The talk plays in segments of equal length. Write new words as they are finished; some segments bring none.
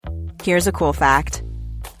Here's a cool fact.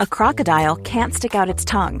 A crocodile can't stick out its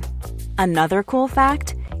tongue. Another cool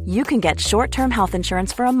fact, you can get short-term health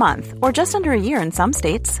insurance for a month or just under a year in some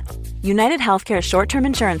states. United Healthcare short-term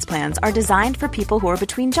insurance plans are designed for people who are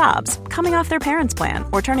between jobs, coming off their parents' plan,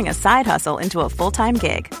 or turning a side hustle into a full-time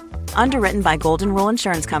gig. Underwritten by Golden Rule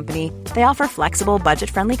Insurance Company, they offer flexible,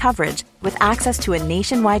 budget-friendly coverage with access to a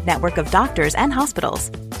nationwide network of doctors and hospitals.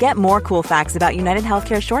 Get more cool facts about United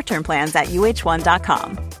Healthcare short-term plans at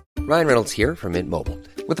uh1.com. Ryan Reynolds here from Mint Mobile.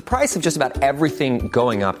 With the price of just about everything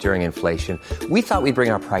going up during inflation, we thought we'd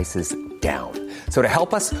bring our prices down. So to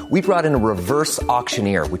help us, we brought in a reverse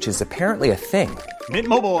auctioneer, which is apparently a thing. Mint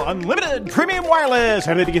Mobile Unlimited Premium Wireless.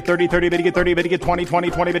 How to get 30, 30, bit to get 30, bit to get 20,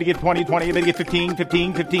 20, 20, bit to get 20, 20, bit to get 15,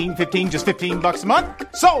 15, 15, 15, just $15 a month?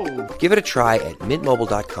 Sold! Give it a try at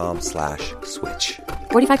mintmobile.com/switch.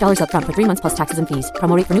 $45 up front for 3 months plus taxes and fees.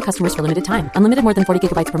 Promo rate for new customers for limited time. Unlimited more than 40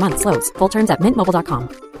 gigabytes per month. Slows full terms at mintmobile.com.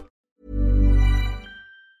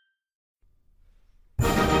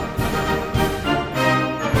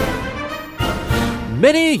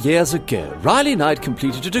 Many years ago, Riley Knight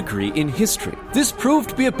completed a degree in history. This proved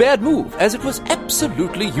to be a bad move, as it was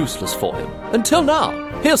absolutely useless for him. Until now.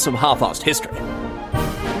 Here's some half-assed history.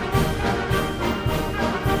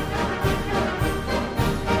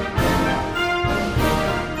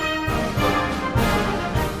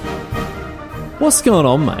 What's going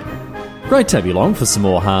on, mate? Great to have you along for some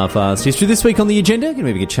more half-assed history. This week on the agenda, going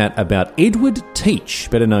to have a chat about Edward Teach,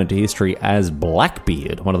 better known to history as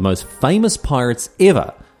Blackbeard, one of the most famous pirates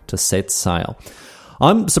ever to set sail.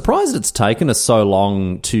 I'm surprised it's taken us so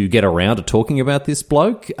long to get around to talking about this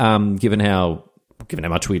bloke, given how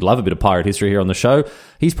much we love a bit of pirate history here on the show.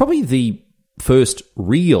 He's probably the first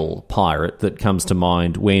real pirate that comes to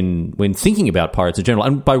mind when thinking about pirates in general.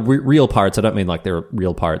 And by real pirates, I don't mean like they're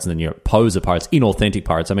real pirates and then poser pirates, inauthentic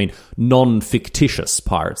pirates. I mean non-fictitious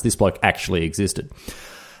pirates. This bloke actually existed.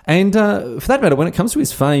 And for that matter, when it comes to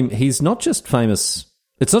his fame, he's not just famous.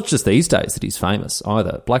 It's not just these days that he's famous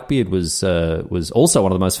either. Blackbeard was also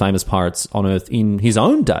one of the most famous pirates on Earth in his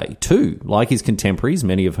own day too, like his contemporaries,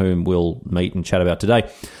 many of whom we'll meet and chat about today.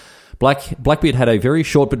 Blackbeard had a very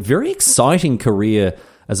short but very exciting career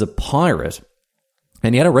as a pirate,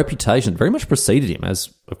 and he had a reputation that very much preceded him, as,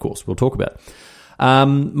 of course, we'll talk about.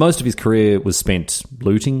 Most of his career was spent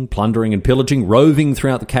looting, plundering and pillaging, roving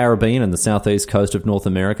throughout the Caribbean and the southeast coast of North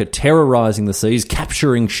America, terrorizing the seas,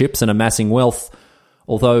 capturing ships and amassing wealth,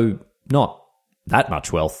 although not that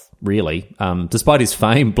much wealth, really. Despite his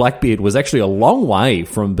fame, Blackbeard was actually a long way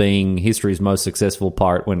from being history's most successful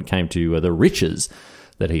pirate when it came to the riches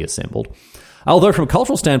that he assembled. Although from a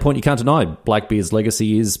cultural standpoint, you can't deny Blackbeard's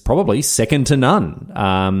legacy is probably second to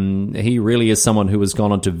none. He really is someone who has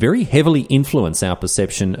gone on to very heavily influence our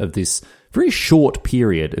perception of this very short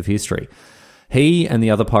period of history. He and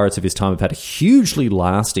the other pirates of his time have had a hugely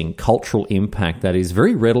lasting cultural impact that is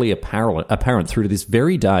very readily apparent through to this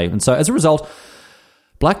very day. And so as a result,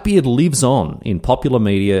 Blackbeard lives on in popular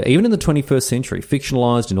media, even in the 21st century,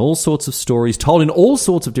 fictionalized in all sorts of stories, told in all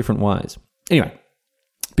sorts of different ways. Anyway,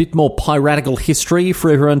 bit more piratical history for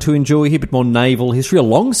everyone to enjoy here, a bit more naval history, a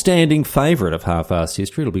long-standing favourite of half-assed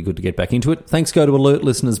history. It'll be good to get back into it. Thanks go to alert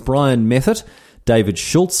listeners Brian Method, David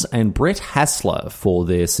Schultz and Brett Hassler for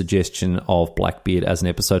their suggestion of Blackbeard as an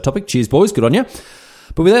episode topic. Cheers, boys. Good on you.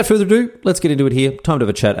 But without further ado, let's get into it here. Time to have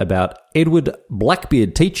a chat about Edward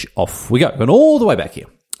Blackbeard Teach. Off we go. Going all the way back here.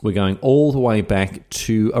 We're going all the way back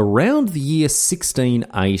to around the year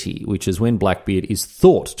 1680, which is when Blackbeard is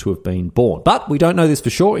thought to have been born. But we don't know this for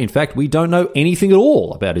sure. In fact, we don't know anything at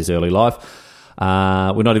all about his early life.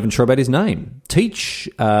 We're not even sure about his name. Teach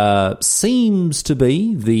seems to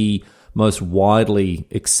be the most widely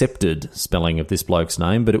accepted spelling of this bloke's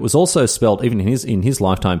name, but it was also spelled, even in his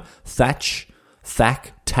lifetime, Thatch,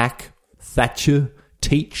 Thack, Tack, Thatcher,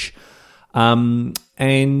 Teach. And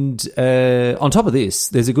on top of this,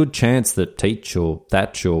 there's a good chance that Teach or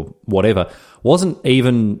Thatch or whatever wasn't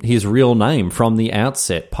even his real name from the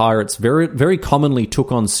outset. Pirates very, very commonly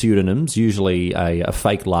took on pseudonyms, usually a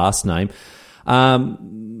fake last name,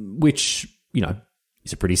 which,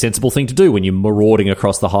 is a pretty sensible thing to do when you're marauding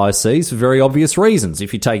across the high seas for very obvious reasons.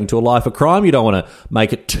 If you're taking to a life of crime, you don't want to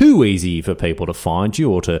make it too easy for people to find you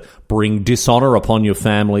or to bring dishonour upon your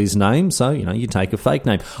family's name. So, you take a fake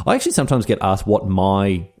name. I actually sometimes get asked what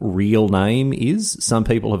my real name is. Some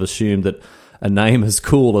people have assumed that a name as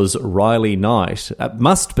cool as Riley Knight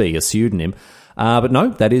must be a pseudonym. But no,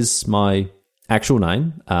 that is my actual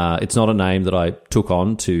name. It's not a name that I took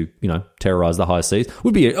on to, terrorise the high seas.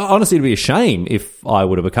 Honestly, it'd be a shame if I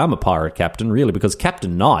would have become a pirate captain, really, because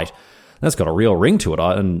Captain Knight, that's got a real ring to it.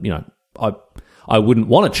 I wouldn't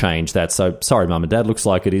want to change that. So sorry, Mum and Dad. Looks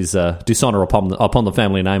like it is dishonour upon the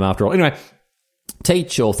family name after all. Anyway,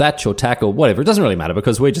 Teach or Thatch or Tack or whatever, it doesn't really matter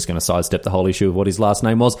because we're just going to sidestep the whole issue of what his last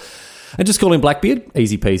name was and just call him Blackbeard.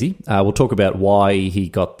 Easy peasy. We'll talk about why he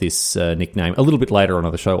got this nickname a little bit later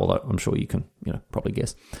on the show, although I'm sure you can probably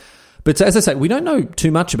guess. But as I say, we don't know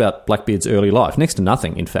too much about Blackbeard's early life, next to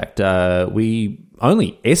nothing, in fact. We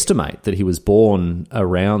only estimate that he was born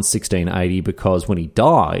around 1680 because when he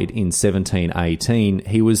died in 1718,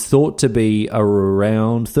 he was thought to be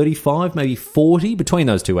around 35, maybe 40, between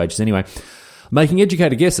those two ages anyway. Making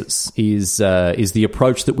educated guesses is the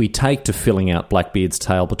approach that we take to filling out Blackbeard's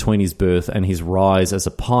tale between his birth and his rise as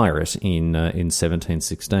a pirate in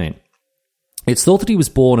 1716. It's thought that he was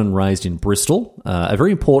born and raised in Bristol, a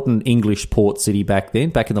very important English port city back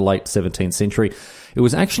then, back in the late 17th century. It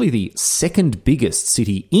was actually the second biggest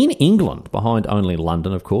city in England, behind only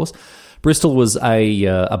London, of course. Bristol was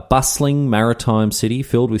a bustling maritime city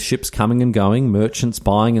filled with ships coming and going, merchants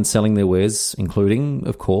buying and selling their wares, including,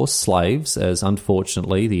 of course, slaves, as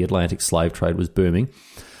unfortunately the Atlantic slave trade was booming.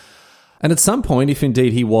 And at some point, if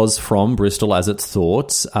indeed he was from Bristol as it's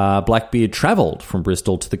thought, Blackbeard travelled from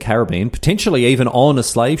Bristol to the Caribbean, potentially even on a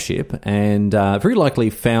slave ship, and very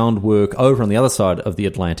likely found work over on the other side of the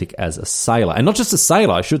Atlantic as a sailor. And not just a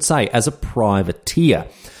sailor, I should say, as a privateer.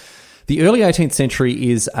 The early 18th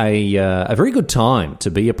century is a very good time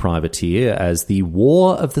to be a privateer as the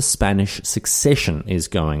War of the Spanish Succession is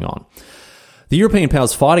going on. The European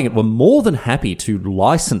powers fighting it were more than happy to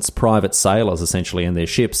license private sailors, essentially, and their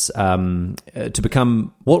ships to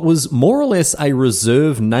become what was more or less a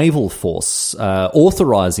reserve naval force,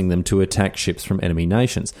 authorizing them to attack ships from enemy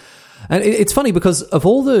nations. And it's funny because of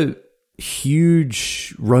all the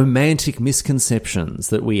huge romantic misconceptions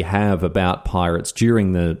that we have about pirates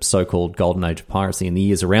during the so-called golden age of piracy in the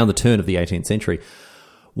years around the turn of the 18th century,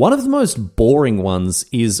 one of the most boring ones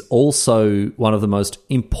is also one of the most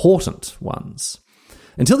important ones.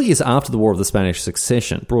 Until the years after the War of the Spanish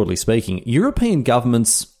Succession, broadly speaking, European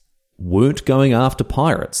governments weren't going after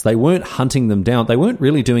pirates. They weren't hunting them down. They weren't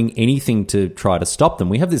really doing anything to try to stop them.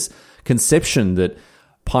 We have this conception that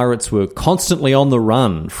pirates were constantly on the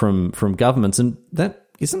run from governments, and that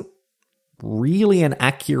isn't really an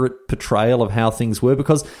accurate portrayal of how things were,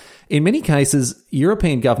 because in many cases,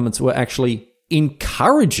 European governments were actually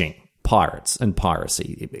encouraging pirates and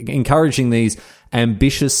piracy, encouraging these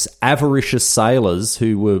ambitious, avaricious sailors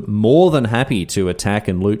who were more than happy to attack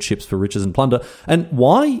and loot ships for riches and plunder. And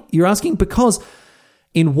why, you're asking? Because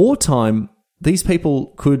in wartime, these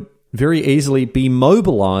people could very easily be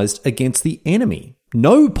mobilized against the enemy.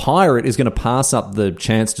 No pirate is going to pass up the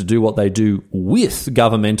chance to do what they do with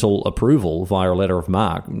governmental approval via a letter of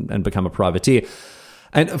marque and become a privateer.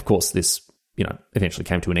 And of course, this eventually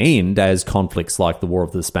came to an end as conflicts like the War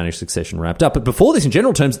of the Spanish Succession wrapped up. But before this, in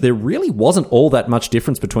general terms, there really wasn't all that much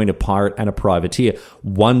difference between a pirate and a privateer.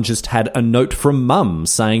 One just had a note from mum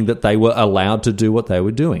saying that they were allowed to do what they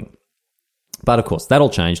were doing. But of course, that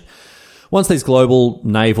all changed once these global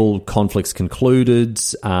naval conflicts concluded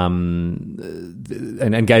and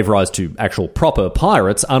gave rise to actual proper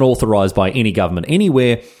pirates, unauthorized by any government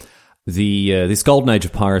anywhere. This golden age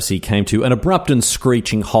of piracy came to an abrupt and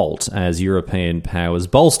screeching halt as European powers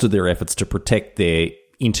bolstered their efforts to protect their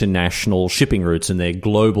international shipping routes and their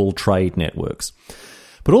global trade networks.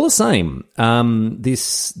 But all the same,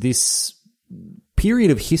 this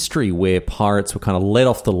period of history where pirates were kind of let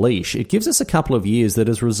off the leash, it gives us a couple of years that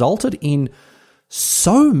has resulted in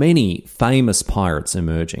so many famous pirates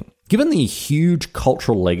emerging. Given the huge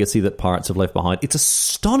cultural legacy that pirates have left behind, it's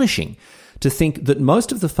astonishing to think that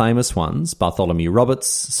most of the famous ones, Bartholomew Roberts,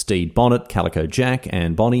 Stede Bonnet, Calico Jack,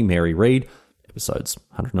 Anne Bonny, Mary Read, episodes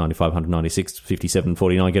 195, 196, 57,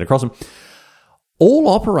 49, get across them, all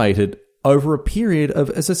operated over a period of,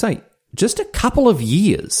 as I say, just a couple of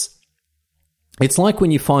years. It's like when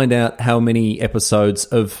you find out how many episodes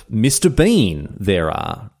of Mr. Bean there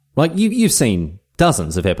are. Like, you've seen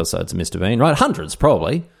dozens of episodes of Mr. Bean, right? Hundreds,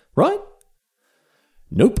 probably, right?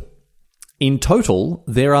 Nope. In total,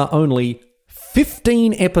 there are only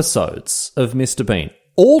 15 episodes of Mr. Bean.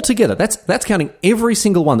 Altogether, that's counting every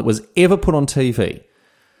single one that was ever put on TV.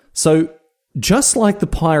 So, just like the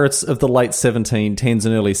pirates of the late 1710s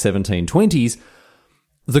and early 1720s,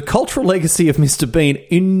 the cultural legacy of Mr. Bean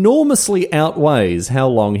enormously outweighs how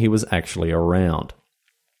long he was actually around.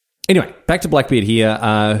 Anyway, back to Blackbeard here,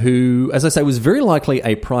 who, as I say, was very likely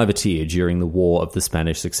a privateer during the War of the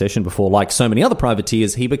Spanish Succession before, like so many other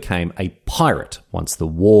privateers, he became a pirate once the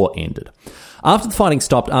war ended. After the fighting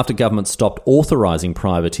stopped, after government stopped authorizing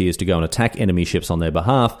privateers to go and attack enemy ships on their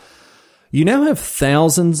behalf, you now have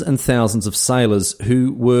thousands and thousands of sailors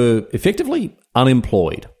who were effectively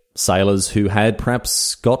unemployed. Sailors who had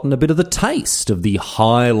perhaps gotten a bit of the taste of the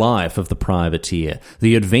high life of the privateer,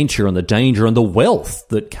 the adventure and the danger and the wealth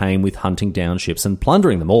that came with hunting down ships and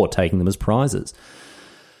plundering them or taking them as prizes.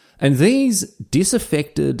 And these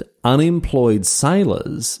disaffected, unemployed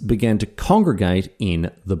sailors began to congregate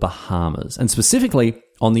in the Bahamas, and specifically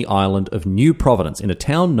on the island of New Providence in a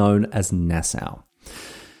town known as Nassau.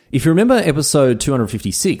 If you remember episode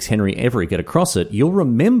 256, Henry Every Get Across It, you'll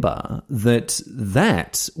remember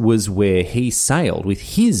that was where he sailed with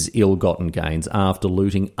his ill-gotten gains after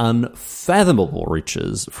looting unfathomable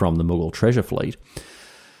riches from the Mughal treasure fleet.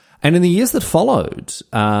 And in the years that followed,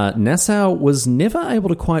 Nassau was never able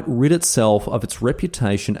to quite rid itself of its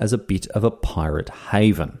reputation as a bit of a pirate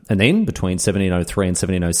haven. And then, between 1703 and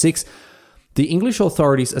 1706, the English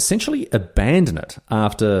authorities essentially abandoned it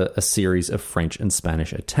after a series of French and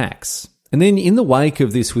Spanish attacks. And then in the wake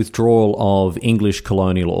of this withdrawal of English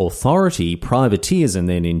colonial authority, privateers and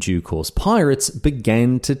then in due course pirates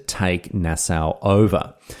began to take Nassau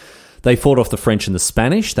over. They fought off the French and the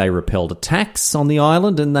Spanish, they repelled attacks on the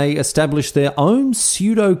island, and they established their own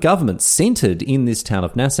pseudo-government centred in this town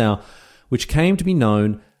of Nassau, which came to be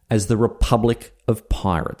known as the Republic of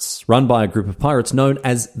Pirates, run by a group of pirates known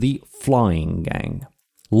as the Flying Gang.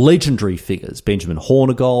 Legendary figures, Benjamin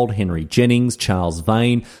Hornigold, Henry Jennings, Charles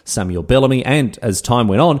Vane, Samuel Bellamy, and, as time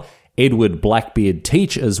went on, Edward Blackbeard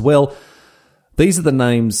Teach as well. These are the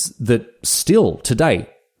names that still, today,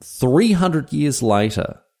 300 years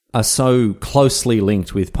later, are so closely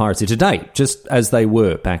linked with piracy today, just as they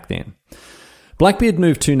were back then. Blackbeard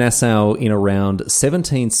moved to Nassau in around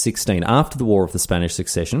 1716 after the War of the Spanish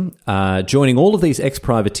Succession, joining all of these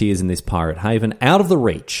ex-privateers in this pirate haven out of the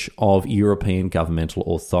reach of European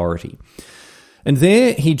governmental authority. And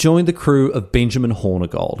there he joined the crew of Benjamin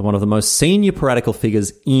Hornigold, one of the most senior piratical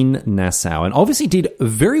figures in Nassau, and obviously did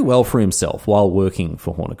very well for himself while working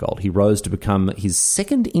for Hornigold. He rose to become his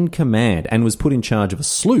second in command and was put in charge of a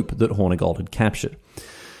sloop that Hornigold had captured.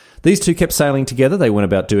 These two kept sailing together. They went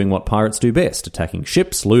about doing what pirates do best, attacking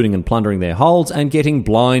ships, looting and plundering their holds, and getting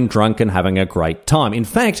blind, drunk, and having a great time. In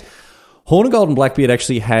fact, Hornigold and Blackbeard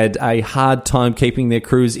actually had a hard time keeping their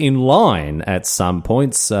crews in line at some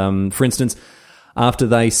points. For instance, after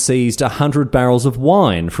they seized 100 barrels of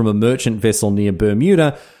wine from a merchant vessel near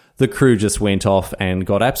Bermuda, the crew just went off and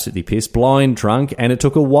got absolutely pissed, blind, drunk, and it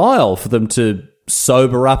took a while for them to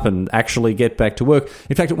sober up and actually get back to work.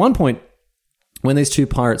 In fact, at one point, when these two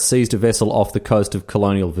pirates seized a vessel off the coast of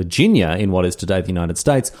colonial Virginia in what is today the United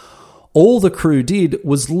States, all the crew did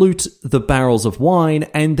was loot the barrels of wine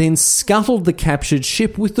and then scuttled the captured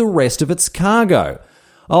ship with the rest of its cargo.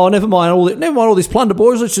 Oh, never mind all this plunder,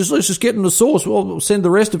 boys. Let's just get in the sauce. We'll send the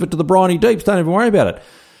rest of it to the briny deeps. Don't even worry about it.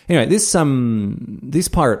 Anyway, this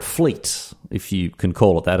pirate fleet, if you can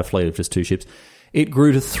call it that, a fleet of just two ships, it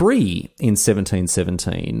grew to 3 in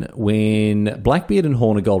 1717 when Blackbeard and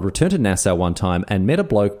Hornigold returned to Nassau one time and met a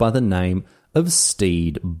bloke by the name of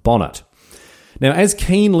Stede Bonnet. Now, as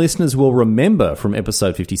keen listeners will remember from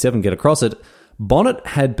episode 57, Get Across It, Bonnet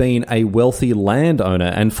had been a wealthy landowner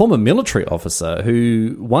and former military officer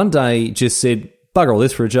who one day just said, bugger all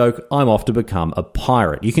this for a joke, I'm off to become a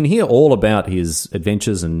pirate. You can hear all about his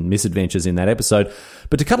adventures and misadventures in that episode,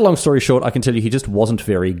 but to cut a long story short, I can tell you he just wasn't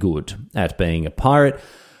very good at being a pirate.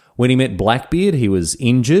 When he met Blackbeard, he was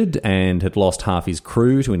injured and had lost half his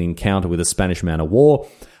crew to an encounter with a Spanish man-of-war,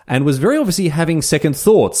 and was very obviously having second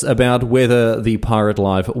thoughts about whether the pirate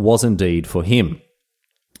life was indeed for him.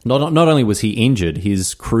 Not only was he injured,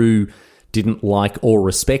 his crew didn't like or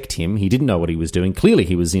respect him. He didn't know what he was doing. Clearly,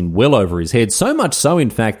 he was in well over his head. So much so, in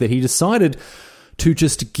fact, that he decided to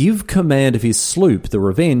just give command of his sloop, the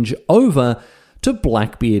Revenge, over to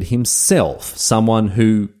Blackbeard himself, someone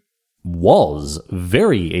who was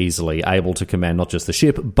very easily able to command not just the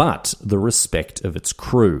ship, but the respect of its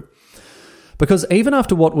crew. Because even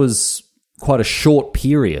after what was quite a short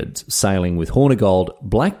period sailing with Hornigold,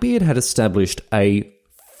 Blackbeard had established a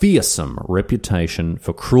fearsome reputation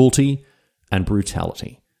for cruelty and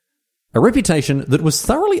brutality. A reputation that was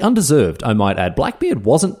thoroughly undeserved, I might add. Blackbeard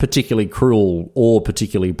wasn't particularly cruel or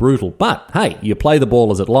particularly brutal, but hey, you play the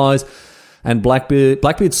ball as it lies, and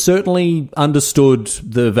Blackbeard certainly understood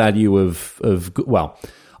the value of well,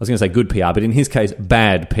 I was going to say good PR, but in his case,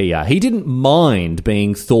 bad PR. He didn't mind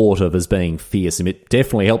being thought of as being fearsome. It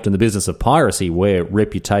definitely helped in the business of piracy, where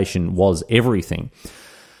reputation was everything.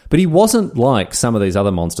 But he wasn't like some of these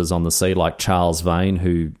other monsters on the sea, like Charles Vane,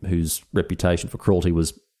 whose reputation for cruelty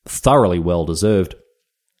was thoroughly well-deserved.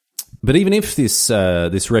 But even if this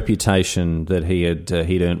reputation that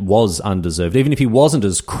he'd earned was undeserved, even if he wasn't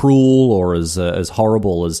as cruel or as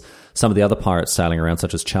horrible as some of the other pirates sailing around,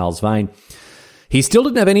 such as Charles Vane, He still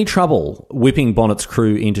didn't have any trouble whipping Bonnet's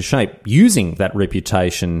crew into shape. Using that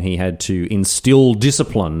reputation, he had to instill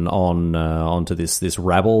discipline onto this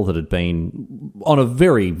rabble that had been on a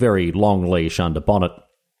very, very long leash under Bonnet.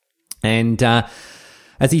 And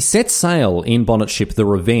as he set sail in Bonnet's ship, the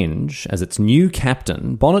Revenge, as its new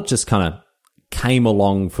captain, Bonnet just kind of came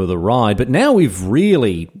along for the ride. But now we've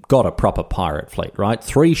really got a proper pirate fleet, right?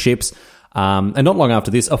 3 ships. And not long after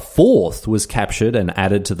this, a 4th was captured and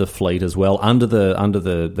added to the fleet as well, under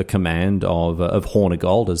the command of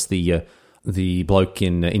Hornigold as the bloke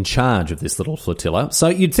in charge of this little flotilla. So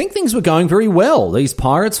you'd think things were going very well. These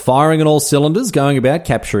pirates firing on all cylinders, going about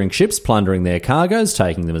capturing ships, plundering their cargoes,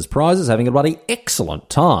 taking them as prizes, having a bloody excellent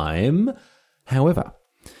time. However,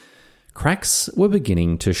 cracks were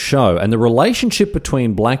beginning to show, and the relationship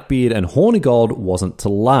between Blackbeard and Hornigold wasn't to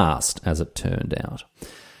last, as it turned out.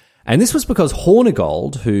 And this was because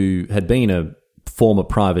Hornigold, who had been a former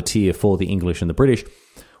privateer for the English and the British,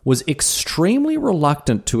 was extremely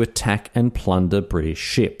reluctant to attack and plunder British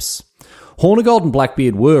ships. Hornigold and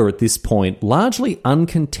Blackbeard were, at this point, largely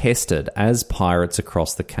uncontested as pirates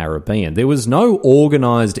across the Caribbean. There was no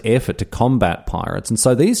organised effort to combat pirates, and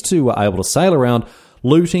so these two were able to sail around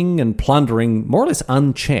looting and plundering more or less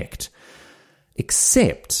unchecked.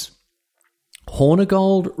 Except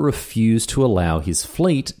Hornigold refused to allow his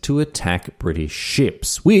fleet to attack British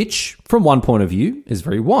ships, which, from one point of view, is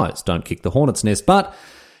very wise. Don't kick the hornet's nest. But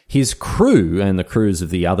his crew and the crews of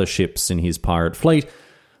the other ships in his pirate fleet,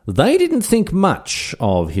 they didn't think much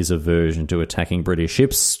of his aversion to attacking British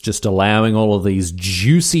ships, just allowing all of these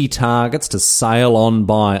juicy targets to sail on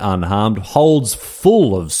by unharmed, holds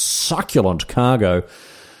full of succulent cargo.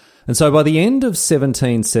 And so by the end of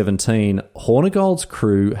 1717, Hornigold's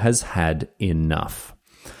crew has had enough.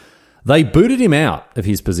 They booted him out of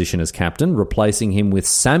his position as captain, replacing him with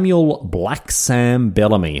Samuel Black Sam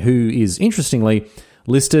Bellamy, who is, interestingly,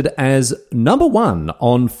 listed as number 1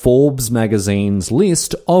 on Forbes magazine's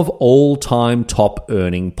list of all-time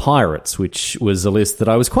top-earning pirates, which was a list that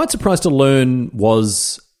I was quite surprised to learn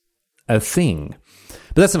was a thing.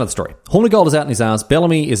 But that's another story. Hornigold is out in his arse.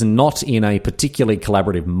 Bellamy is not in a particularly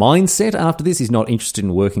collaborative mindset after this. He's not interested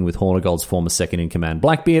in working with Hornigold's former second-in-command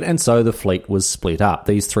Blackbeard, and so the fleet was split up.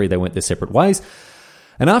 These 3, they went their separate ways.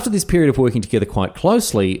 And after this period of working together quite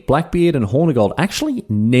closely, Blackbeard and Hornigold actually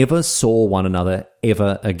never saw one another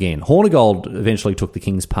ever again. Hornigold eventually took the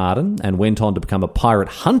king's pardon and went on to become a pirate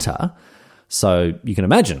hunter, so you can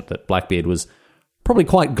imagine that Blackbeard was probably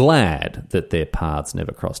quite glad that their paths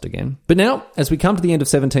never crossed again. But now, as we come to the end of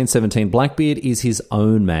 1717, Blackbeard is his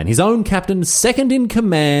own man, his own captain, second in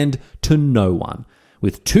command to no one,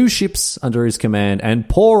 with 2 ships under his command and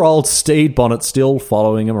poor old Stede Bonnet still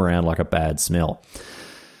following him around like a bad smell.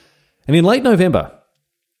 And in late November,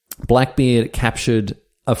 Blackbeard captured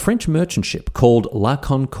a French merchant ship called La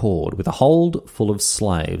Concorde with a hold full of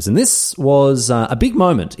slaves. And this was a big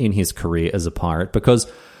moment in his career as a pirate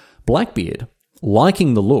because Blackbeard,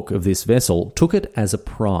 liking the look of this vessel, took it as a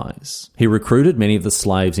prize. He recruited many of the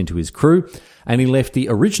slaves into his crew, and he left the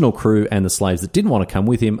original crew and the slaves that didn't want to come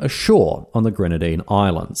with him ashore on the Grenadine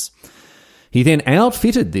Islands. He then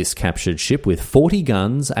outfitted this captured ship with 40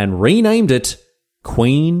 guns and renamed it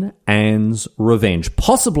Queen Anne's Revenge,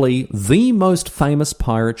 possibly the most famous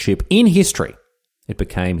pirate ship in history. It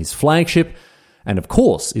became his flagship, and of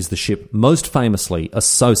course is the ship most famously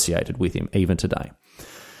associated with him even today.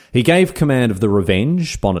 He gave command of the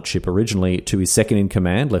Revenge, Bonnet ship originally, to his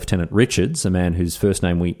second-in-command, Lieutenant Richards, a man whose first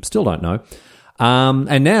name we still don't know.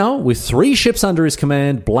 And now, with 3 ships under his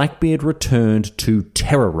command, Blackbeard returned to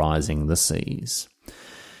terrorising the seas.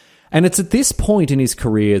 And it's at this point in his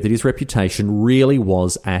career that his reputation really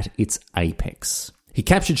was at its apex. He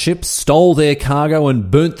captured ships, stole their cargo, and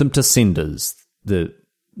burnt them to cinders. The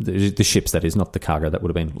ships, that is, not the cargo. That would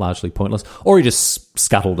have been largely pointless. Or he just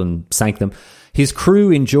scuttled and sank them. His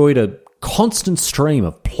crew enjoyed a constant stream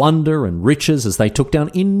of plunder and riches as they took down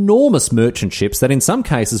enormous merchant ships that in some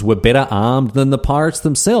cases were better armed than the pirates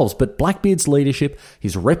themselves. But Blackbeard's leadership,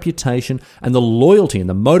 his reputation, and the loyalty and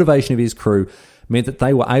the motivation of his crew meant that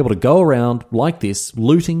they were able to go around like this,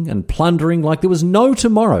 looting and plundering like there was no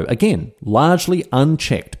tomorrow. Again, largely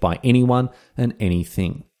unchecked by anyone and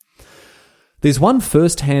anything. There's one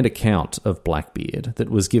first-hand account of Blackbeard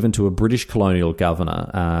that was given to a British colonial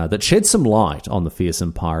governor that shed some light on the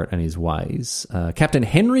fearsome pirate and his ways. Captain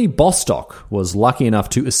Henry Bostock was lucky enough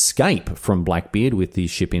to escape from Blackbeard with the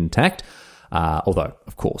ship intact, although,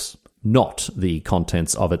 of course, not the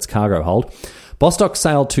contents of its cargo hold. Bostock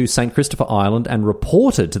sailed to St. Christopher Island and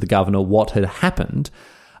reported to the governor what had happened.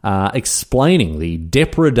 explaining the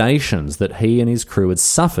depredations that he and his crew had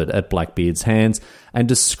suffered at Blackbeard's hands and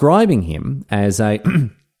describing him as a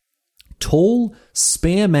tall,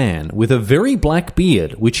 spare man with a very black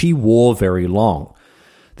beard, which he wore very long.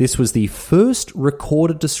 This was the first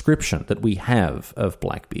recorded description that we have of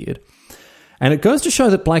Blackbeard. And it goes to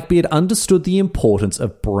show that Blackbeard understood the importance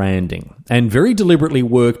of branding and very deliberately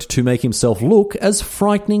worked to make himself look as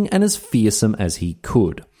frightening and as fearsome as he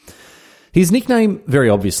could. His nickname, very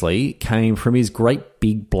obviously, came from his great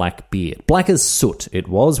big black beard. Black as soot it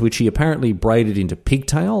was, which he apparently braided into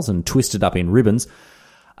pigtails and twisted up in ribbons.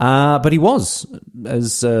 But he was,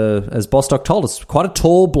 as Bostock told us, quite a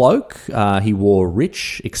tall bloke. He wore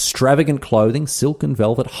rich, extravagant clothing, silk and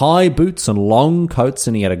velvet, high boots and long coats,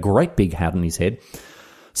 and he had a great big hat on his head.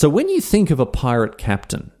 So when you think of a pirate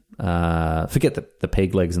captain, forget the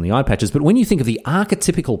peg legs and the eye patches, but when you think of the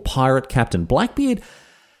archetypical pirate captain, Blackbeard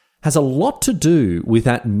has a lot to do with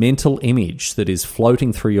that mental image that is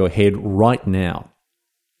floating through your head right now.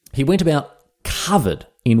 He went about covered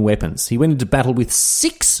in weapons. He went into battle with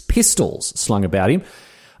 6 pistols slung about him,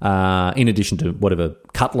 in addition to whatever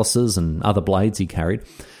cutlasses and other blades he carried.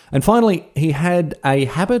 And finally, he had a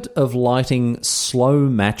habit of lighting slow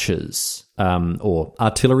matches, or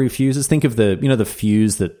artillery fuses. Think of the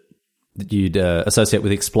fuse that you'd associate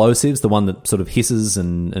with explosives, the one that sort of hisses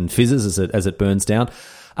and fizzes as it burns down.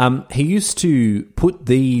 He used to put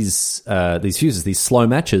these fuses, these slow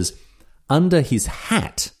matches, under his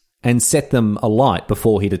hat and set them alight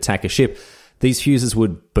before he'd attack a ship. These fuses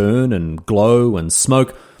would burn and glow and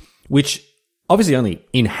smoke, which obviously only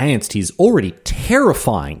enhanced his already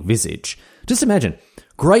terrifying visage. Just imagine,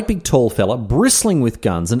 great big tall fella, bristling with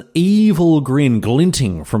guns, an evil grin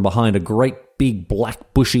glinting from behind a great big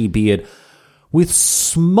black bushy beard, with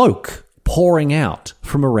smoke pouring out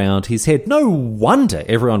from around his head. No wonder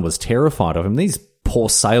everyone was terrified of him. These poor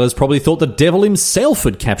sailors probably thought the devil himself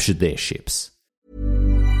had captured their ships.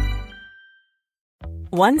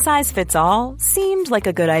 One size fits all seemed like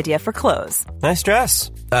a good idea for clothes. Nice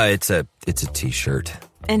dress. It's a t-shirt.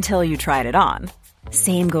 Until you tried it on.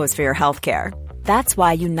 Same goes for your healthcare. That's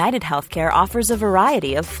why United Healthcare offers a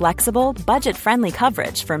variety of flexible, budget-friendly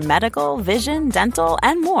coverage for medical, vision, dental,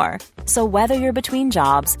 and more. So whether you're between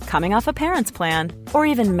jobs, coming off a parent's plan, or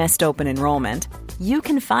even missed open enrollment, you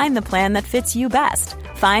can find the plan that fits you best.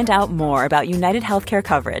 Find out more about United Healthcare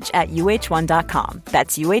coverage at uh1.com.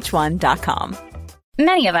 That's uh1.com.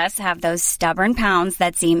 Many of us have those stubborn pounds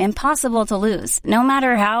that seem impossible to lose, no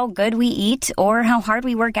matter how good we eat or how hard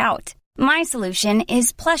we work out. My solution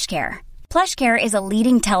is PlushCare. PlushCare is a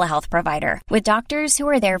leading telehealth provider with doctors who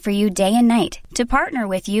are there for you day and night to partner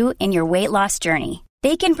with you in your weight loss journey.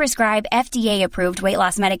 They can prescribe FDA-approved weight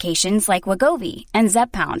loss medications like Wegovy and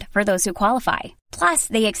Zepbound for those who qualify. Plus,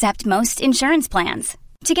 they accept most insurance plans.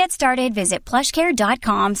 To get started, visit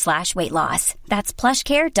plushcare.com/weightloss. That's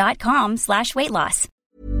plushcare.com/weightloss.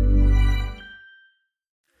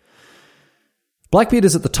 Blackbeard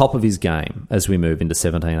is at the top of his game as we move into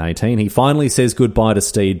 1718. He finally says goodbye to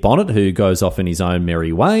Stede Bonnet, who goes off in his own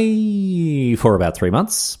merry way for about 3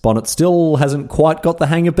 months. Bonnet still hasn't quite got the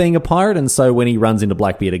hang of being a pirate, and so when he runs into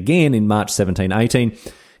Blackbeard again in March 1718,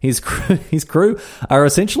 his crew are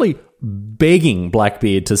essentially begging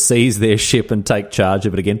Blackbeard to seize their ship and take charge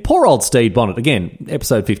of it again. Poor old Stede Bonnet. Again,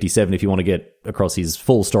 episode 57, if you want to get across his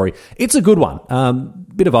full story. It's a good one.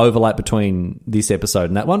 Bit of overlap between this episode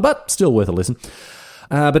and that one, but still worth a listen.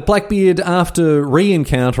 But Blackbeard, after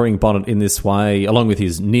re-encountering Bonnet in this way, along with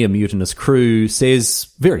his near-mutinous crew, says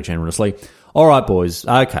very generously, "All right, boys,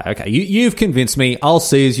 okay, you've convinced me. I'll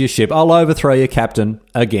seize your ship. I'll overthrow your captain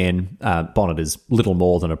again." Bonnet is little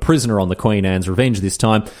more than a prisoner on the Queen Anne's Revenge this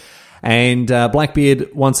time. And Blackbeard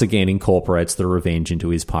once again incorporates the Revenge into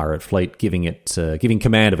his pirate fleet, giving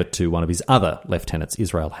command of it to one of his other lieutenants,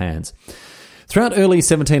 Israel Hands. Throughout early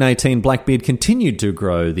 1718, Blackbeard continued to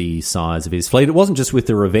grow the size of his fleet. It wasn't just with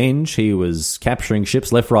the Revenge. He was capturing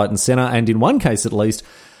ships left, right and centre, and in one case at least,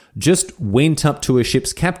 just went up to a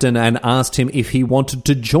ship's captain and asked him if he wanted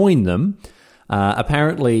to join them.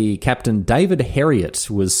 Apparently, Captain David Heriot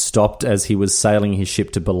was stopped as he was sailing his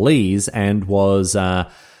ship to Belize and was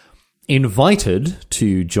invited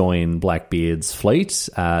to join Blackbeard's fleet.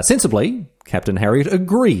 Sensibly, Captain Heriot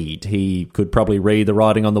agreed. He could probably read the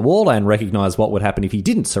writing on the wall and recognise what would happen if he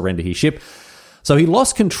didn't surrender his ship. So he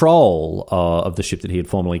lost control of the ship that he had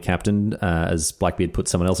formerly captained as Blackbeard put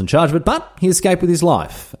someone else in charge of it, but he escaped with his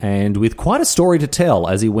life, and with quite a story to tell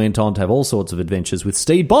as he went on to have all sorts of adventures with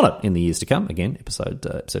Stede Bonnet in the years to come. Again, episode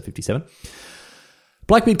 57.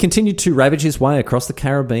 Blackbeard continued to ravage his way across the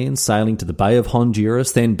Caribbean, sailing to the Bay of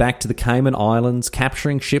Honduras, then back to the Cayman Islands,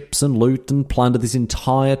 capturing ships and loot and plunder this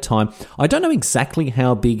entire time. I don't know exactly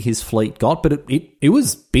how big his fleet got, but it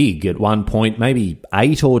was big at one point, maybe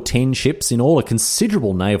 8 or 10 ships in all, a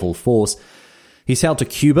considerable naval force. He sailed to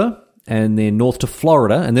Cuba and then north to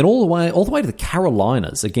Florida, and then all the way to the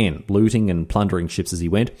Carolinas, again, looting and plundering ships as he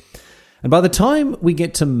went. And by the time we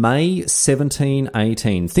get to May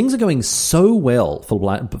 1718, things are going so well for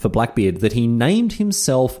Blackbeard that he named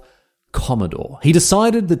himself Commodore. He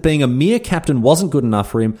decided that being a mere captain wasn't good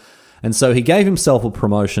enough for him, and so he gave himself a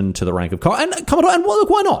promotion to the rank of Commodore. And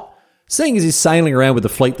look, why not? Seeing as he's sailing around with a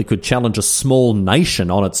fleet that could challenge a small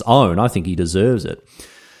nation on its own, I think he deserves it.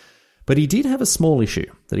 But he did have a small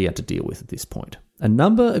issue that he had to deal with at this point. A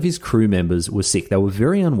number of his crew members were sick. They were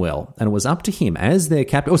very unwell, and it was up to him as their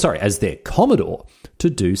Commodore, to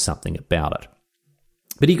do something about it.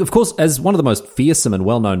 But he, of course, as one of the most fearsome and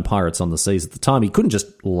well-known pirates on the seas at the time, he couldn't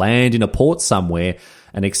just land in a port somewhere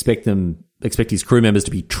and expect his crew members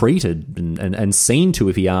to be treated and seen to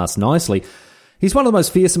if he asked nicely. He's one of the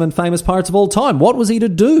most fearsome and famous pirates of all time. What was he to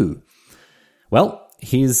do? Well,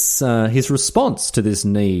 his response to this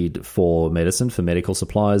need for medicine, for medical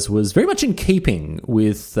supplies, was very much in keeping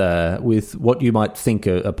with what you might think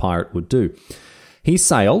a pirate would do. He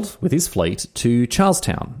sailed with his fleet to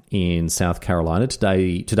Charlestown in South Carolina,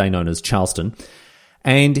 today known as Charleston,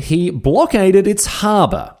 and he blockaded its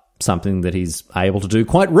harbour, something that he's able to do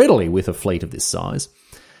quite readily with a fleet of this size.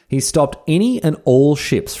 He stopped any and all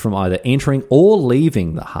ships from either entering or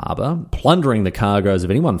leaving the harbour, plundering the cargoes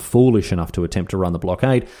of anyone foolish enough to attempt to run the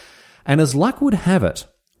blockade. And as luck would have it,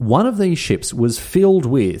 one of these ships was filled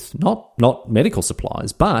with, not medical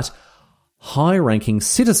supplies, but high-ranking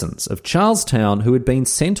citizens of Charlestown who had been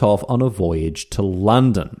sent off on a voyage to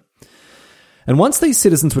London. And once these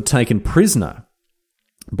citizens were taken prisoner,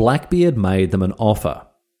 Blackbeard made them an offer.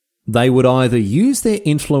 They would either use their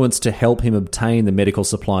influence to help him obtain the medical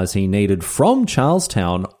supplies he needed from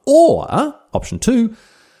Charlestown, or, option 2,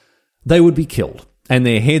 they would be killed, and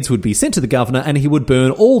their heads would be sent to the governor, and he would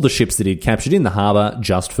burn all the ships that he'd captured in the harbour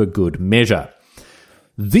just for good measure.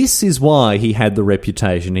 This is why he had the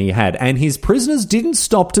reputation he had, and his prisoners didn't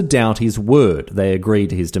stop to doubt his word. They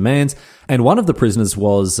agreed to his demands, and one of the prisoners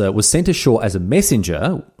was sent ashore as a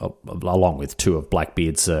messenger, along with 2 of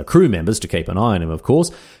Blackbeard's crew members, to keep an eye on him, of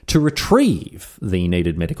course, to retrieve the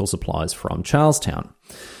needed medical supplies from Charlestown.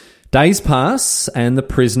 Days pass, and the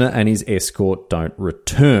prisoner and his escort don't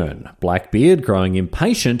return. Blackbeard, growing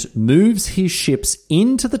impatient, moves his ships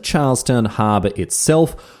into the Charlestown harbour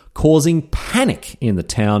itself, causing panic in the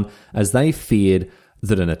town as they feared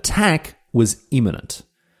that an attack was imminent.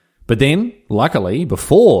 But then, luckily,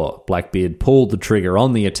 before Blackbeard pulled the trigger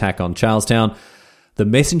on the attack on Charlestown, the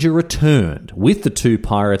messenger returned with the 2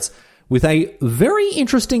 pirates with a very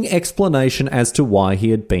interesting explanation as to why he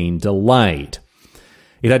had been delayed.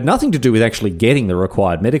 It had nothing to do with actually getting the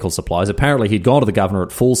required medical supplies. Apparently, he'd gone to the governor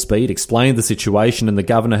at full speed, explained the situation, and the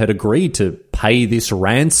governor had agreed to pay this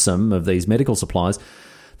ransom of these medical supplies.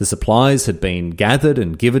 The supplies had been gathered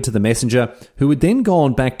and given to the messenger, who had then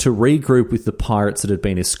gone back to regroup with the pirates that had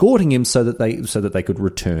been escorting him so that they could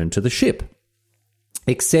return to the ship.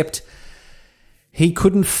 Except he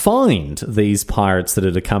couldn't find these pirates that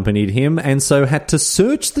had accompanied him, and so had to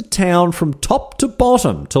search the town from top to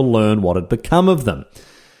bottom to learn what had become of them.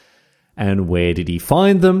 And where did he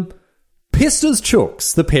find them? Pissed as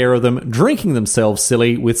chooks, the pair of them, drinking themselves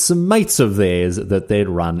silly with some mates of theirs that they'd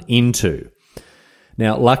run into.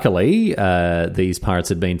 Now, luckily, these pirates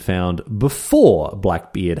had been found before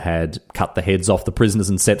Blackbeard had cut the heads off the prisoners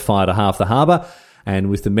and set fire to half the harbour, and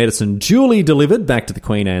with the medicine duly delivered back to the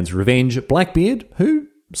Queen Anne's Revenge, Blackbeard, who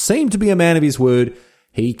seemed to be a man of his word,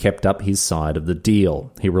 he kept up his side of the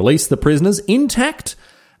deal. He released the prisoners intact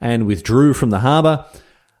and withdrew from the harbour,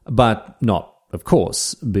 but not, of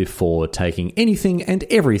course, before taking anything and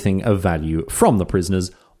everything of value from the prisoners,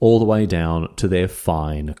 all the way down to their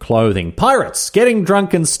fine clothing. Pirates getting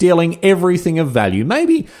drunk and stealing everything of value.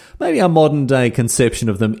 Maybe our modern-day conception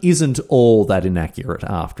of them isn't all that inaccurate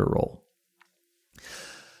after all.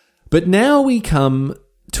 But now we come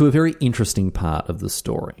to a very interesting part of the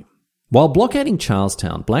story. While blockading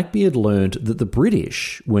Charlestown, Blackbeard learned that the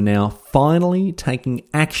British were now finally taking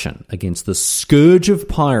action against the scourge of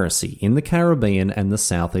piracy in the Caribbean and the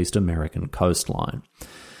Southeast American coastline.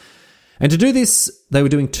 And to do this, they were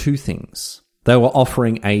doing 2 things. They were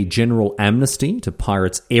offering a general amnesty to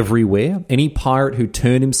pirates everywhere. Any pirate who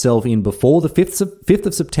turned himself in before the 5th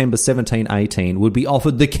of September 1718 would be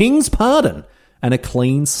offered the King's pardon and a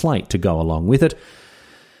clean slate to go along with it.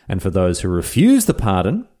 And for those who refused the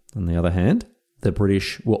pardon, on the other hand, the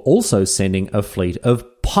British were also sending a fleet of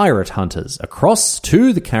pirate hunters across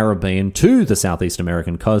to the Caribbean, to the Southeast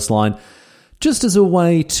American coastline, just as a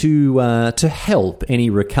way to help any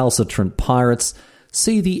recalcitrant pirates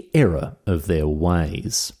see the error of their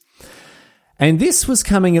ways. And this was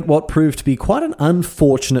coming at what proved to be quite an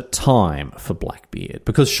unfortunate time for Blackbeard,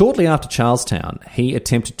 because shortly after Charlestown, he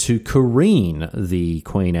attempted to careen the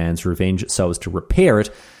Queen Anne's Revenge so as to repair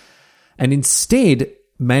it, and instead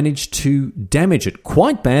managed to damage it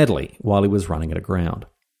quite badly while he was running it aground.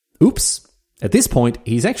 Oops. At this point,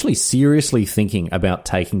 he's actually seriously thinking about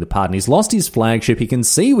taking the pardon. He's lost his flagship, he can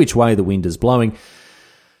see which way the wind is blowing,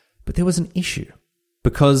 but there was an issue,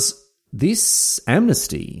 because this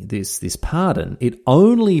amnesty, this pardon, it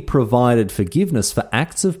only provided forgiveness for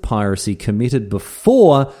acts of piracy committed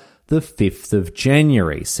before the 5th of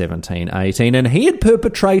January 1718, and he had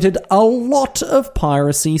perpetrated a lot of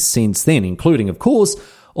piracy since then, including, of course,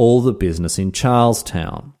 all the business in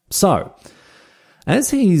Charlestown. So,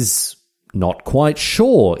 as he's not quite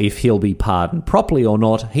sure if he'll be pardoned properly or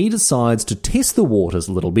not, he decides to test the waters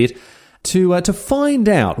a little bit to find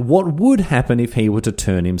out what would happen if he were to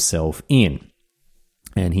turn himself in.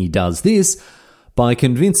 And he does this by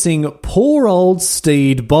convincing poor old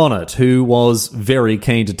Stede Bonnet, who was very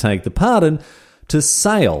keen to take the pardon, to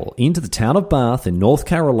sail into the town of Bath in North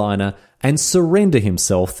Carolina and surrender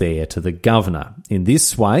himself there to the governor. In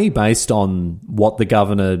this way, based on what the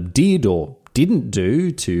governor did or didn't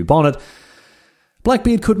do to Bonnet,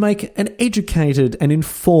 Blackbeard could make an educated and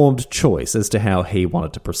informed choice as to how he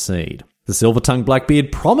wanted to proceed. The silver-tongued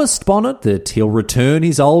Blackbeard promised Bonnet that he'll return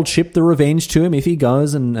his old ship, the Revenge, to him if he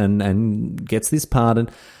goes and gets this pardon,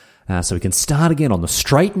 so he can start again on the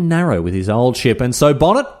straight and narrow with his old ship. And so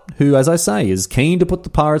Bonnet, who, as I say, is keen to put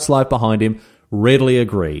the pirate's life behind him, readily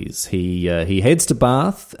agrees. He heads to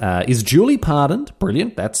Bath, is duly pardoned.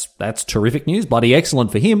 Brilliant. That's terrific news. Bloody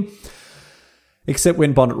excellent for him. Except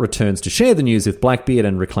when Bonnet returns to share the news with Blackbeard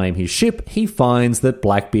and reclaim his ship, he finds that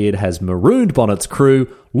Blackbeard has marooned Bonnet's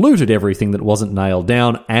crew, looted everything that wasn't nailed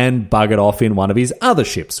down, and buggered off in one of his other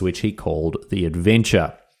ships, which he called the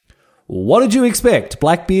Adventure. What did you expect?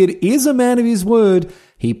 Blackbeard is a man of his word.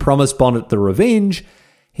 He promised Bonnet the Revenge.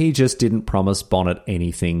 He just didn't promise Bonnet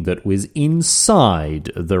anything that was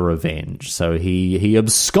inside the Revenge, so he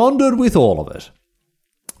absconded with all of it.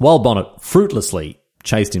 While Bonnet fruitlessly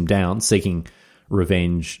chased him down, seeking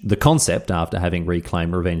Revenge, the concept, after having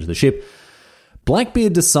reclaimed Revenge the ship,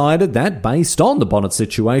 Blackbeard decided that, based on the Bonnet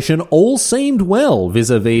situation, all seemed well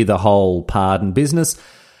vis-a-vis the whole pardon business,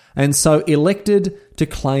 and so elected to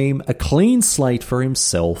claim a clean slate for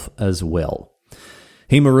himself as well.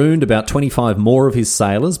 He marooned about 25 more of his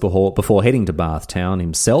sailors before heading to Bath Town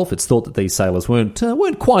himself. It's thought that these sailors weren't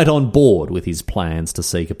quite on board with his plans to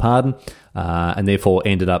seek a pardon, and therefore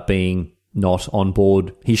ended up being not on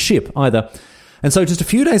board his ship either. And so just a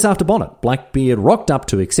few days after Bonnet, Blackbeard rocked up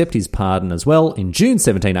to accept his pardon as well in June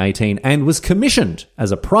 1718 and was commissioned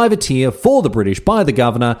as a privateer for the British by the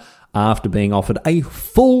governor after being offered a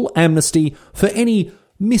full amnesty for any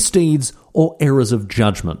misdeeds or errors of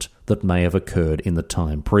judgment that may have occurred in the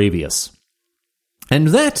time previous. And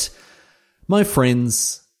that, my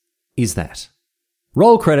friends, is that.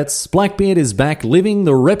 Roll credits. Blackbeard is back living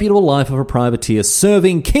the reputable life of a privateer,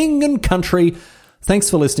 serving king and country.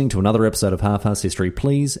 Thanks for listening to another episode of Half-Assed History.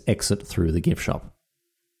 Please exit through the gift shop.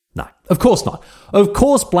 No, of course not. Of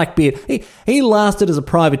course Blackbeard, he lasted as a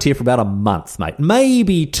privateer for about a month, mate.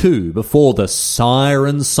 Maybe two, before the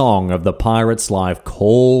siren song of the pirate's life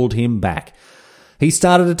called him back. He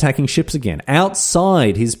started attacking ships again,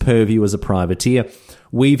 outside his purview as a privateer,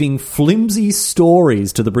 weaving flimsy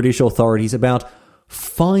stories to the British authorities about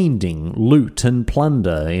finding loot and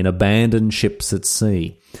plunder in abandoned ships at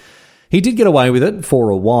sea. He did get away with it for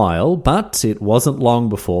a while, but it wasn't long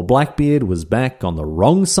before Blackbeard was back on the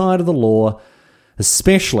wrong side of the law,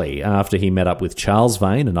 especially after he met up with Charles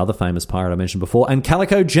Vane, another famous pirate I mentioned before, and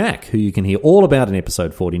Calico Jack, who you can hear all about in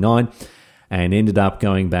episode 49, and ended up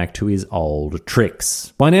going back to his old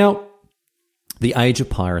tricks. By now, the age of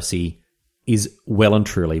piracy is well and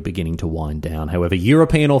truly beginning to wind down. However,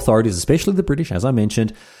 European authorities, especially the British, as I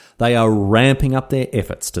mentioned, they are ramping up their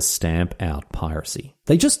efforts to stamp out piracy.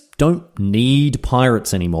 They just don't need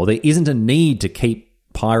pirates anymore. There isn't a need to keep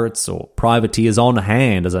pirates or privateers on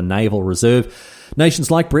hand as a naval reserve.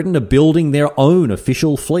 Nations like Britain are building their own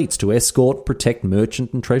official fleets to escort and protect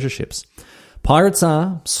merchant and treasure ships. Pirates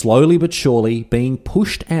are, slowly but surely, being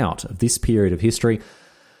pushed out of this period of history.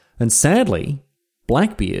 And sadly,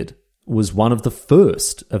 Blackbeard was one of the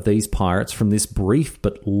first of these pirates from this brief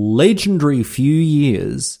but legendary few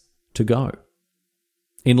years to go.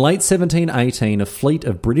 In late 1718, a fleet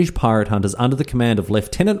of British pirate hunters under the command of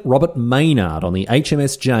Lieutenant Robert Maynard on the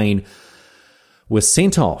HMS Jane were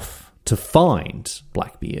sent off to find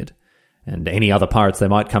Blackbeard, and any other pirates they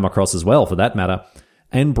might come across as well, for that matter,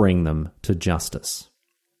 and bring them to justice.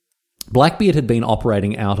 Blackbeard had been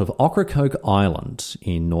operating out of Ocracoke Island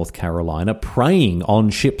in North Carolina, preying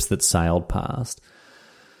on ships that sailed past.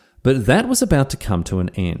 But that was about to come to an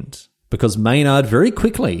end, because Maynard very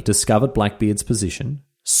quickly discovered Blackbeard's position,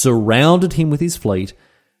 surrounded him with his fleet,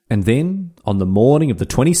 and then, on the morning of the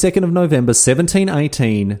 22nd of November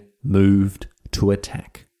 1718, moved to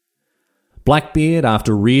attack. Blackbeard,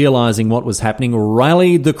 after realising what was happening,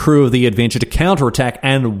 rallied the crew of the Adventure to counterattack,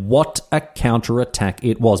 and what a counterattack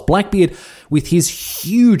it was. Blackbeard, with his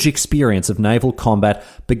huge experience of naval combat,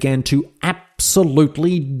 began to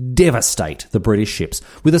absolutely devastate the British ships,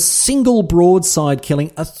 with a single broadside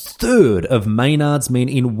killing a third of Maynard's men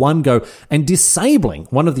in one go and disabling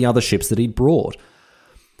one of the other ships that he'd brought.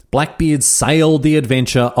 Blackbeard sailed the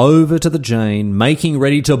Adventure over to the Jane, making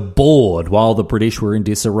ready to board while the British were in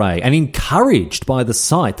disarray, and encouraged by the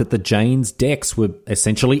sight that the Jane's decks were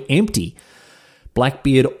essentially empty,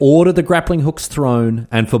 Blackbeard ordered the grappling hooks thrown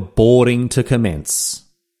and for boarding to commence.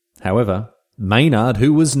 However, Maynard,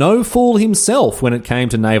 who was no fool himself when it came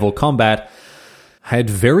to naval combat, had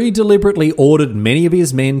very deliberately ordered many of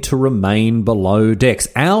his men to remain below decks,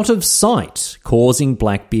 out of sight, causing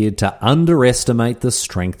Blackbeard to underestimate the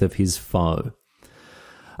strength of his foe.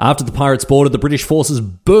 After the pirates boarded, the British forces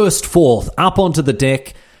burst forth up onto the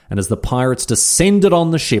deck, and as the pirates descended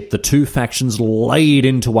on the ship, the two factions laid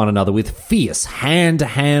into one another with fierce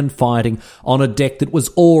hand-to-hand fighting on a deck that was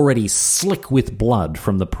already slick with blood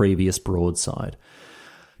from the previous broadside.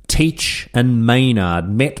 Teach and Maynard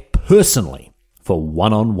met personally for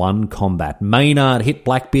one-on-one combat. Maynard hit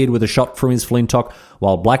Blackbeard with a shot from his flintlock,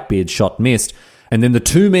 while Blackbeard's shot missed, and then the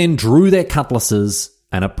two men drew their cutlasses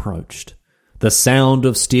and approached. The sound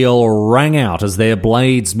of steel rang out as their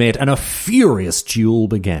blades met, and a furious duel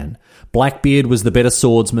began. Blackbeard was the better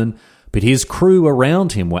swordsman, but his crew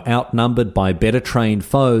around him were outnumbered by better-trained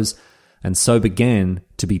foes, and so began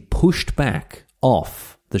to be pushed back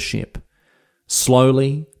off the ship.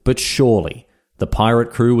 Slowly but surely, the pirate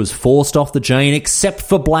crew was forced off the Jane, except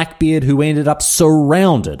for Blackbeard, who ended up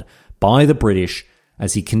surrounded by the British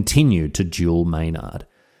as he continued to duel Maynard.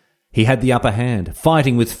 He had the upper hand,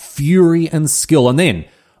 fighting with fury and skill, and then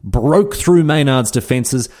broke through Maynard's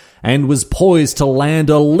defences and was poised to land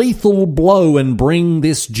a lethal blow and bring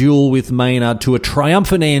this duel with Maynard to a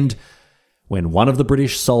triumphant end when one of the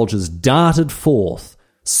British soldiers darted forth,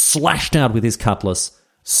 slashed out with his cutlass,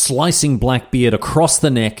 slicing Blackbeard across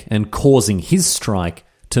the neck and causing his strike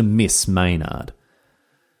to miss Maynard.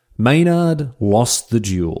 Maynard lost the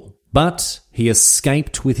duel, but he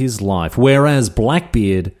escaped with his life, whereas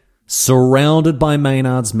Blackbeard, surrounded by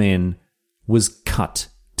Maynard's men, was cut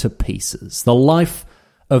to pieces. The life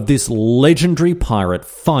of this legendary pirate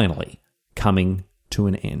finally coming to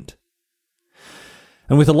an end.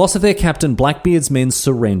 And with the loss of their captain, Blackbeard's men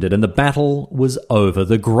surrendered and the battle was over.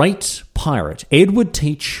 The great pirate, Edward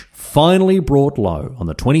Teach, finally brought low on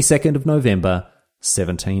the 22nd of November,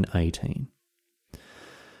 1718.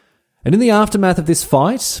 And in the aftermath of this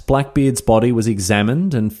fight, Blackbeard's body was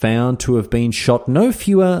examined and found to have been shot no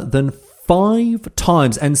fewer than 5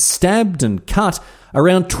 times and stabbed and cut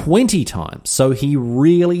around 20 times. So he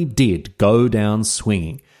really did go down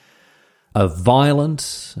swinging. A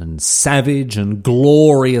violent and savage and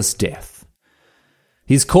glorious death.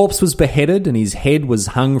 His corpse was beheaded and his head was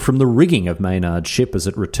hung from the rigging of Maynard's ship as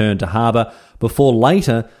it returned to harbour, before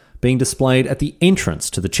later being displayed at the entrance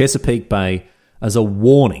to the Chesapeake Bay as a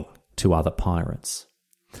warning to other pirates.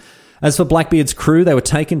 As for Blackbeard's crew, they were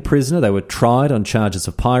taken prisoner, they were tried on charges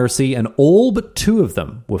of piracy, and all but 2 of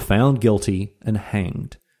them were found guilty and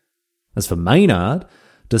hanged. As for Maynard,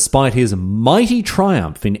 despite his mighty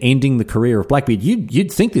triumph in ending the career of Blackbeard,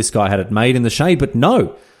 you'd think this guy had it made in the shade, but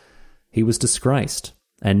no. He was disgraced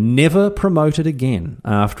and never promoted again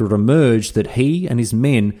after it emerged that he and his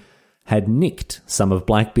men had nicked some of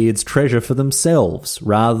Blackbeard's treasure for themselves,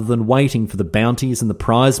 rather than waiting for the bounties and the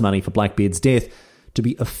prize money for Blackbeard's death to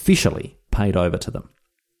be officially paid over to them.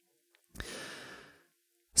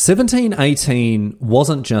 1718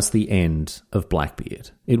 wasn't just the end of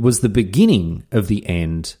Blackbeard. It was the beginning of the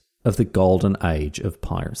end of the golden age of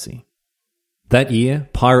piracy. That year,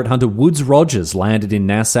 pirate hunter Woodes Rogers landed in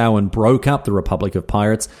Nassau and broke up the Republic of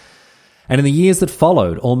Pirates. And in the years that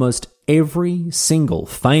followed, almost every single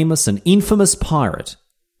famous and infamous pirate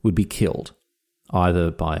would be killed, either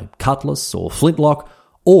by cutlass or flintlock,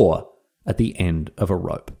 or at the end of a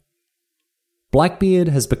rope. Blackbeard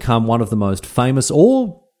has become one of the most famous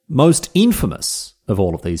or most infamous of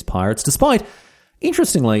all of these pirates, despite,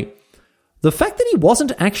 interestingly, the fact that he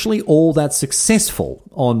wasn't actually all that successful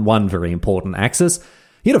on one very important axis.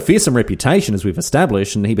 He had a fearsome reputation, as we've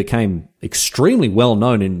established, and he became extremely well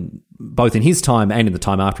known in both in his time and in the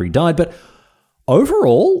time after he died. But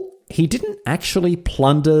overall, he didn't actually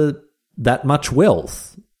plunder that much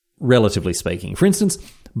wealth, relatively speaking. For instance,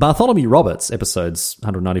 Bartholomew Roberts, episodes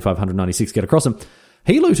 195, 196 get across him,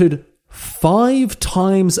 he looted 5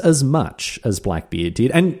 times as much as Blackbeard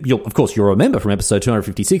did. And you'll remember from episode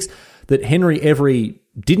 256 that Henry Every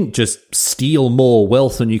didn't just steal more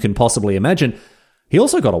wealth than you can possibly imagine. He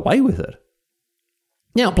also got away with it.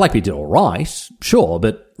 Now, Blackbeard did all right, sure,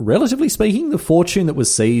 but relatively speaking, the fortune that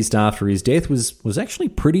was seized after his death was actually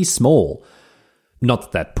pretty small. Not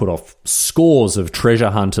that that put off scores of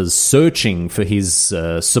treasure hunters searching for his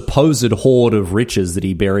supposed hoard of riches that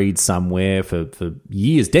he buried somewhere for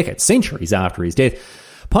years, decades, centuries after his death.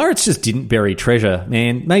 Pirates just didn't bury treasure,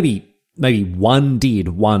 man. Maybe one did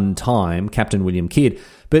one time, Captain William Kidd.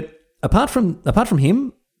 But apart from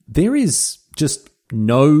him, there is just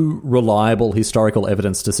no reliable historical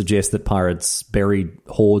evidence to suggest that pirates buried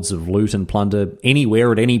hoards of loot and plunder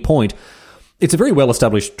anywhere at any point. It's a very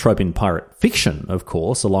well-established trope in pirate fiction, of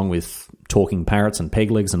course, along with talking parrots and peg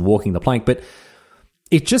legs and walking the plank, but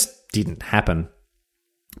it just didn't happen.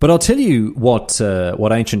 But I'll tell you what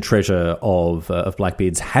ancient treasure of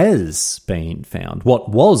Blackbeard's has been found.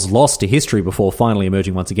 What was lost to history before finally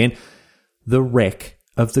emerging once again, the wreck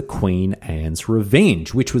of the Queen Anne's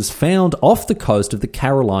Revenge, which was found off the coast of the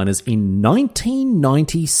Carolinas in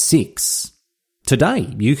 1996.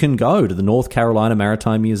 Today, you can go to the North Carolina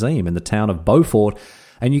Maritime Museum in the town of Beaufort,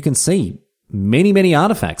 and you can see many, many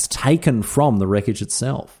artifacts taken from the wreckage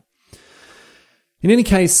itself. In any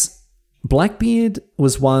case, Blackbeard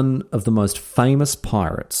was one of the most famous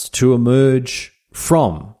pirates to emerge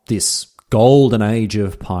from this golden age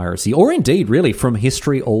of piracy, or indeed, really, from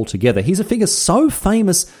history altogether. He's a figure so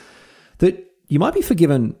famous that you might be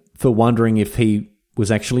forgiven for wondering if he was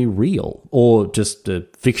actually real, or just a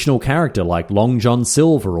fictional character like Long John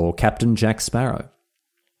Silver or Captain Jack Sparrow.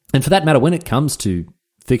 And for that matter, when it comes to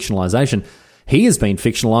fictionalization, he has been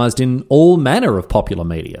fictionalized in all manner of popular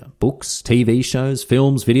media, books, TV shows,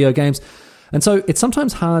 films, video games. And so it's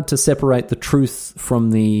sometimes hard to separate the truth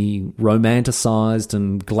from the romanticized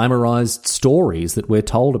and glamorized stories that we're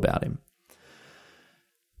told about him.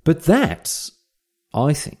 But that,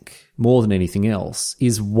 I think, more than anything else,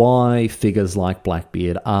 is why figures like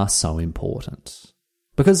Blackbeard are so important.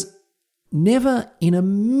 Because never in a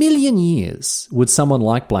million years would someone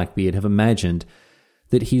like Blackbeard have imagined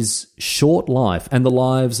that his short life and the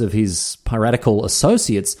lives of his piratical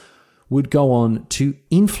associates would go on to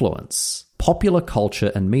influence popular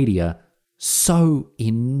culture and media so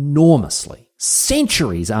enormously,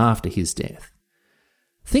 centuries after his death.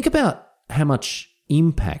 Think about how much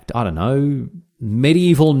impact, I don't know,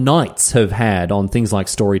 medieval knights have had on things like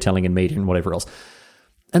storytelling and media and whatever else.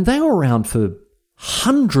 And they were around for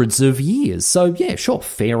hundreds of years. So yeah, sure,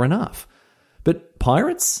 fair enough. But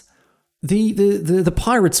pirates? The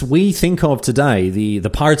pirates we think of today, the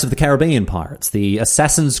Pirates of the Caribbean pirates, the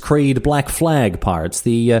Assassin's Creed Black Flag pirates,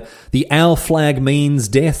 the Our Flag Means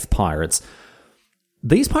Death pirates,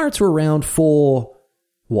 these pirates were around for,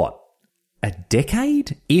 what, a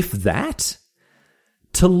decade, if that?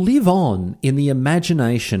 To live on in the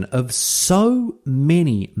imagination of so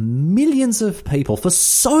many millions of people for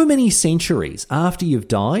so many centuries after you've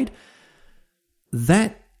died,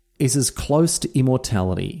 that is as close to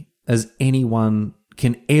immortality as anyone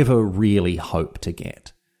can ever really hope to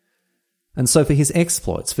get. And so for his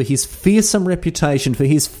exploits, for his fearsome reputation, for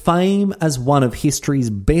his fame as one of history's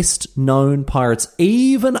best-known pirates,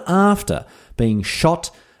 even after being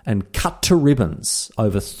shot and cut to ribbons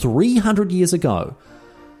over 300 years ago,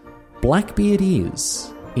 Blackbeard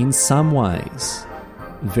is, in some ways,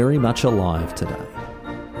 very much alive today.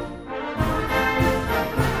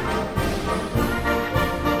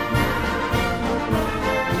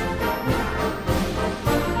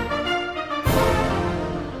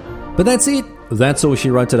 But that's it. That's all she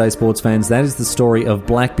wrote today, sports fans. That is the story of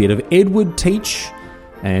Blackbeard, of Edward Teach.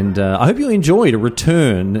 And I hope you enjoyed a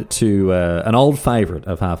return to an old favourite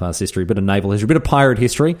of Half-Arsed History, a bit of naval history, a bit of pirate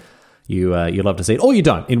history. You love to see it, or you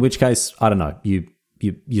don't. In which case, I don't know.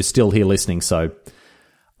 You're still here listening, so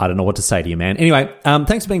I don't know what to say to you, man. Anyway,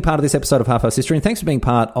 thanks for being part of this episode of Half-Arsed History, and thanks for being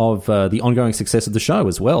part of the ongoing success of the show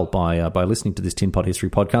as well by listening to this Tin Pot History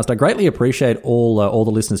podcast. I greatly appreciate all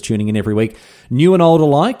the listeners tuning in every week, new and old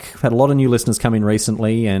alike. I've had a lot of new listeners come in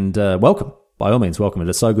recently, and welcome. By all means, welcome. It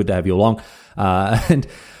is so good to have you along. And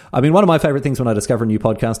I mean, one of my favorite things when I discover a new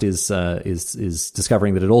podcast is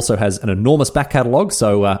discovering that it also has an enormous back catalogue.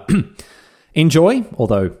 So enjoy,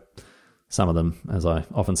 although some of them, as I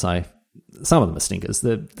often say, some of them are stinkers.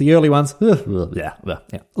 The early ones, yeah.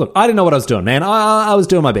 Look, I didn't know what I was doing, man. I was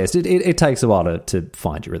doing my best. It takes a while to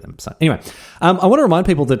find your rhythm. So anyway, I want to remind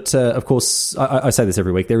people that, of course, I say this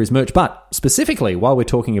every week, there is merch, but specifically while we're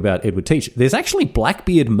talking about Edward Teach, there's actually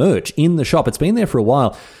Blackbeard merch in the shop. It's been there for a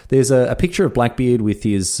while. There's a picture of Blackbeard with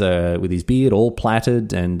his beard all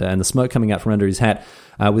plaited and the smoke coming out from under his hat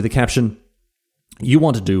with the caption, "You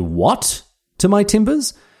want to do what to my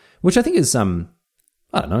timbers?" Which I think is,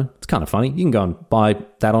 I don't know, it's kind of funny. You can go and buy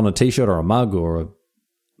that on a t-shirt or a mug or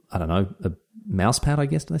a mouse pad, I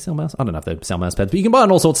guess. Do they sell mouse? I don't know if they sell mouse pads, but you can buy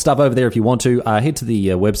all sorts of stuff over there if you want to. Head to the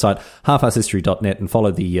website, halfasshistory.net, and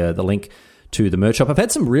follow the link to the merch shop. I've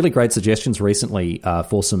had some really great suggestions recently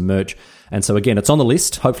for some merch. And so, again, it's on the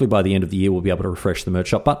list. Hopefully by the end of the year, we'll be able to refresh the merch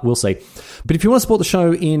shop, but we'll see. But if you want to support the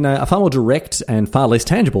show in a far more direct and far less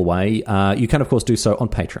tangible way, you can, of course, do so on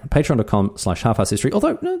Patreon. Patreon.com/halfasshistory.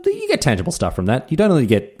 Although, you get tangible stuff from that. You don't only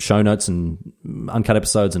get show notes and uncut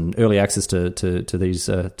episodes and early access to these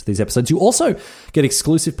episodes. You also get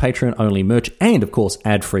exclusive Patreon-only merch and, of course,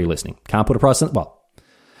 ad-free listening. Can't put a price on it. Well,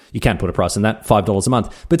 you can put a price on that, $5 a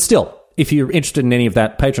month. But still, if you're interested in any of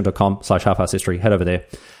that, patreon.com/halfasshistory, head over there.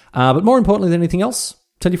 But more importantly than anything else,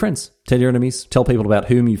 tell your friends, tell your enemies, tell people about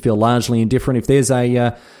whom you feel largely indifferent. If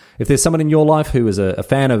there's someone in your life who is a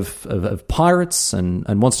fan of pirates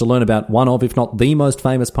and wants to learn about one of, if not the most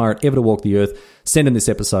famous pirate ever to walk the earth, send them this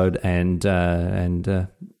episode and I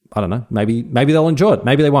don't know, maybe they'll enjoy it,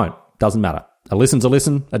 maybe they won't. Doesn't matter. A listen's a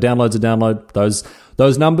listen, a download's a download.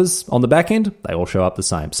 Those numbers on the back end, they all show up the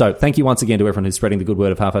same. So thank you once again to everyone who's spreading the good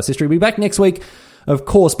word of Half-Ass History. We'll be back next week, of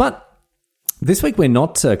course, but this week we're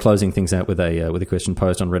not closing things out with a question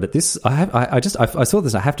posed on Reddit. I saw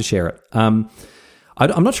this. I have to share it. I'm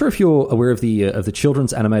not sure if you're aware of the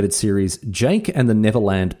children's animated series Jake and the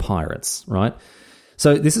Neverland Pirates, right?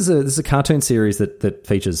 So this is a cartoon series that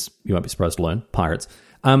features, you won't be surprised to learn, pirates.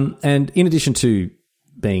 And in addition to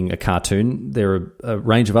being a cartoon, there are a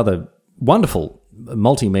range of other wonderful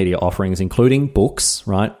multimedia offerings, including books,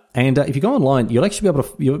 right? And if you go online, you'll actually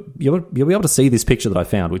be able to see this picture that I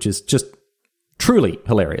found, which is just truly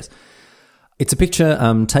hilarious. It's a picture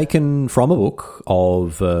taken from a book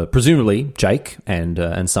of presumably Jake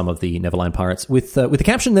and some of the Neverland pirates, with a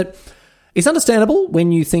caption that is understandable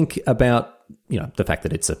when you think about the fact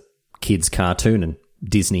that it's a kids' cartoon and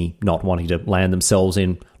Disney not wanting to land themselves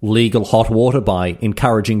in legal hot water by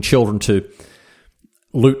encouraging children to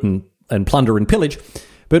loot and plunder and pillage,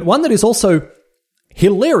 but one that is also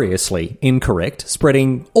hilariously incorrect,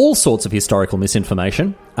 spreading all sorts of historical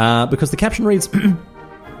misinformation, because the caption reads,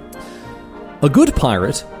 "A good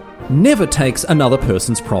pirate never takes another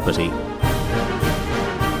person's property."